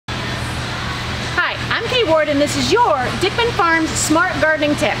I'm Kay Ward, and this is your Dickman Farms Smart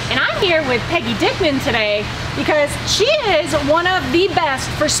Gardening Tip. And I'm here with Peggy Dickman today because she is one of the best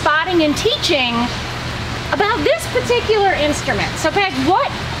for spotting and teaching about this particular instrument. So Peg, what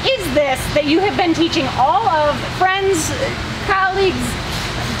is this that you have been teaching all of friends, colleagues,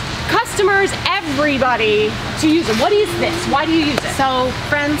 customers, everybody to use it? What is this? Why do you use it? So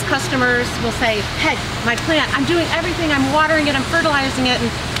friends, customers will say, Peg, my plant, I'm doing everything, I'm watering it, I'm fertilizing it,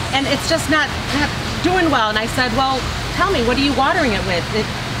 and it's just not doing well. And I said, well, tell me, what are you watering it with?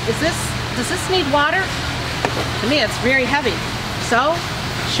 Does this need water? To me, it's very heavy. So,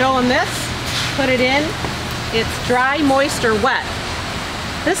 show them this, put it in. It's dry, moist, or wet.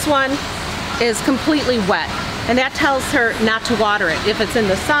 This one is completely wet, and that tells her not to water it. If it's in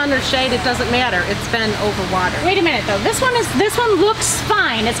the sun or shade, it doesn't matter. It's been overwatered. Wait a minute though. This one looks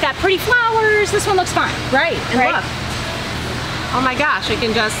fine. It's got pretty flowers. This one looks fine. Right. And look. Oh my gosh, I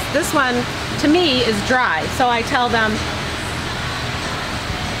can just, this one to me is dry. So I tell them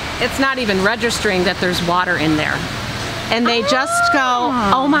it's not even registering that there's water in there. And they just go,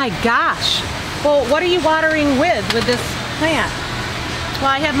 oh my gosh. Well, what are you watering with this plant?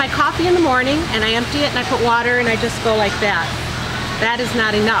 Well, I have my coffee in the morning and I empty it and I put water and I just go like that. That is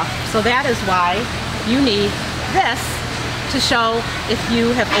not enough. So that is why you need this to show if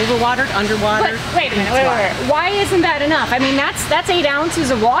you have overwatered, underwatered. But wait a minute, wait. Why isn't that enough? I mean, that's 8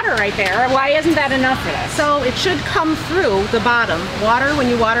 ounces of water right there. Why isn't that enough for this? So it should come through the bottom. Water,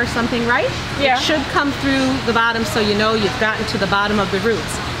 when you water something right, yeah, it should come through the bottom so you know you've gotten to the bottom of the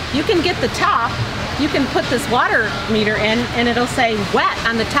roots. You can get the top, you can put this water meter in and it'll say wet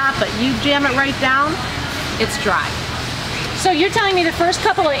on the top, but you jam it right down, it's dry. So you're telling me the first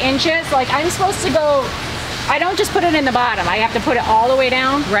couple of inches, like I'm supposed to go, I don't just put it in the bottom, I have to put it all the way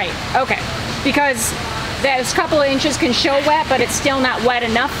down? Right. Okay, because those couple of inches can show wet, but it's still not wet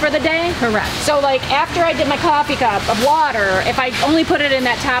enough for the day? Correct. So like after I did my coffee cup of water, if I only put it in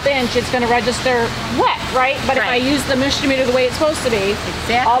that top inch, it's going to register wet, right? But if I use the Meter meter the way it's supposed to be,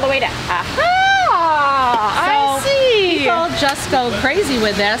 all the way down. I see. People just go crazy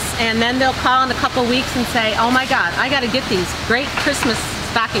with this, and then they'll call in a couple weeks and say, oh my God, I got to get these great Christmas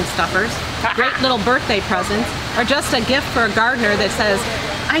stocking stuffers, great little birthday presents, or just a gift for a gardener that says,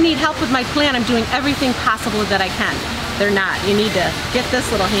 I need help with my plant, I'm doing everything possible that I can. They're not. You need to get this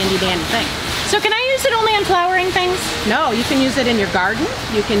little handy dandy thing. So can I use it only on flowering things? No, you can use it in your garden,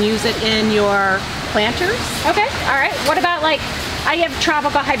 you can use it in your planters. Okay, all right. What about like, I have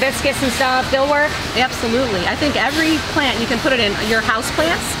tropical hibiscus and stuff, they'll work? Absolutely. I think every plant, you can put it in your house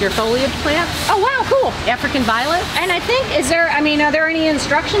plants, your foliage plants. Oh wow, cool. African violet. And I think, are there any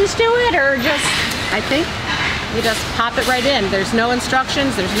instructions to it, or just? I think you just pop it right in. There's no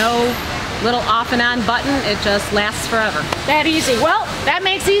instructions, there's no little off and on button, it just lasts forever. That easy. Well, that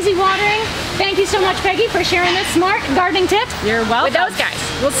makes easy watering. Thank you so much, Peggy, for sharing this smart gardening tip. You're welcome. With those guys.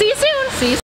 We'll see you soon. See you